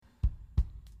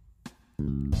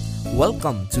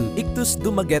Welcome to Ictus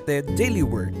Dumaguete Daily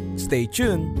Word. Stay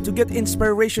tuned to get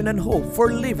inspiration and hope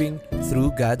for living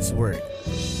through God's Word.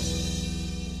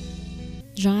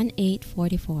 John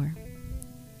 8:44.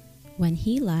 When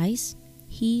he lies,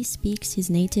 he speaks his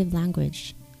native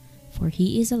language, for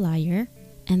he is a liar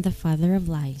and the father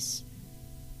of lies.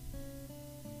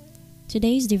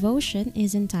 Today's devotion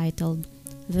is entitled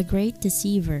The Great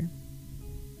Deceiver.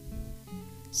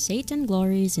 Satan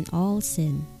glories in all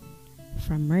sin,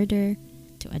 from murder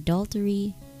to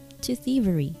adultery to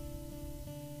thievery.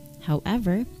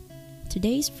 However,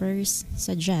 today's verse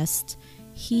suggests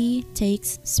he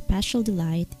takes special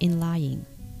delight in lying.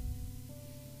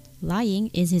 Lying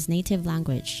is his native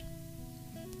language.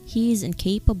 He is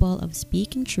incapable of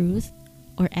speaking truth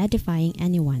or edifying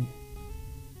anyone.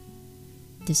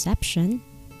 Deception,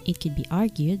 it could be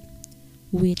argued,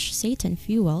 which Satan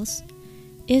fuels,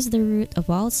 is the root of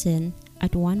all sin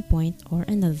at one point or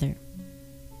another.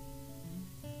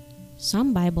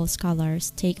 Some Bible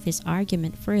scholars take this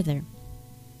argument further,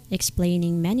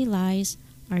 explaining many lies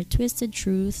are twisted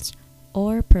truths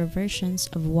or perversions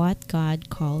of what God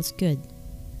calls good.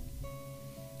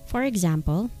 For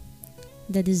example,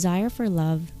 the desire for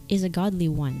love is a godly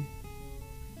one.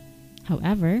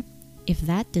 However, if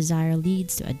that desire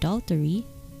leads to adultery,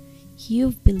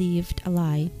 you've believed a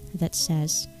lie that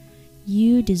says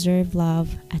you deserve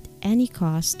love at any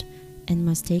cost and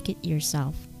must take it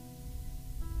yourself.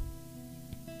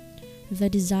 The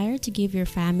desire to give your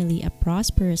family a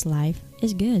prosperous life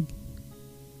is good.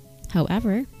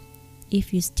 However,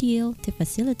 if you steal to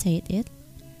facilitate it,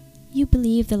 you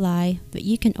believe the lie that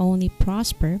you can only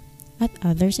prosper at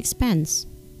others' expense.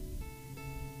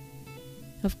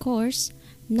 Of course,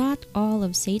 not all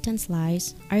of Satan's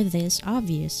lies are this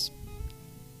obvious.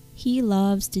 He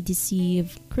loves to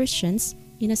deceive Christians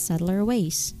in a subtler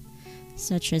ways,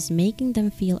 such as making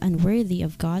them feel unworthy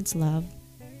of God's love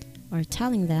or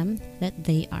telling them that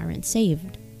they aren't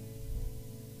saved.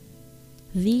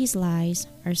 These lies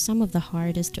are some of the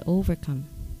hardest to overcome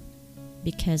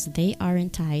because they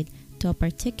aren't tied to a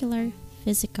particular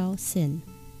physical sin.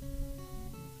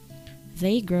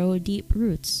 They grow deep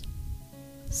roots,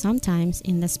 sometimes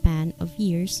in the span of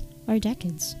years or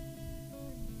decades.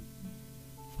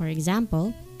 For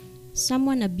example,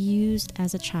 someone abused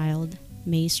as a child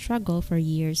may struggle for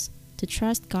years to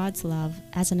trust God's love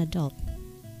as an adult.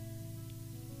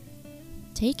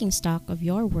 Taking stock of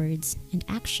your words and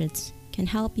actions can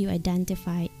help you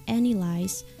identify any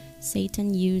lies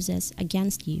Satan uses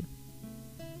against you.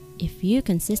 If you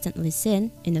consistently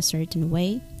sin in a certain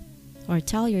way or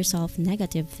tell yourself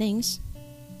negative things,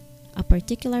 a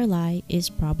particular lie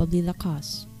is probably the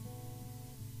cause.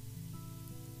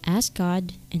 Ask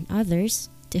God and others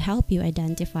to help you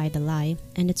identify the lie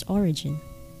and its origin.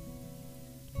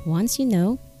 Once you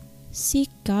know, seek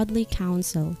godly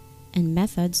counsel and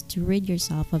methods to rid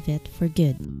yourself of it for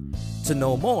good. To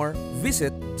know more,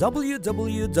 visit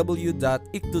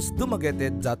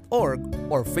www.ictusdumaguete.org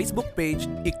or Facebook page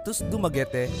Ictus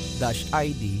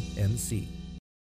Dumaguete-IDMC.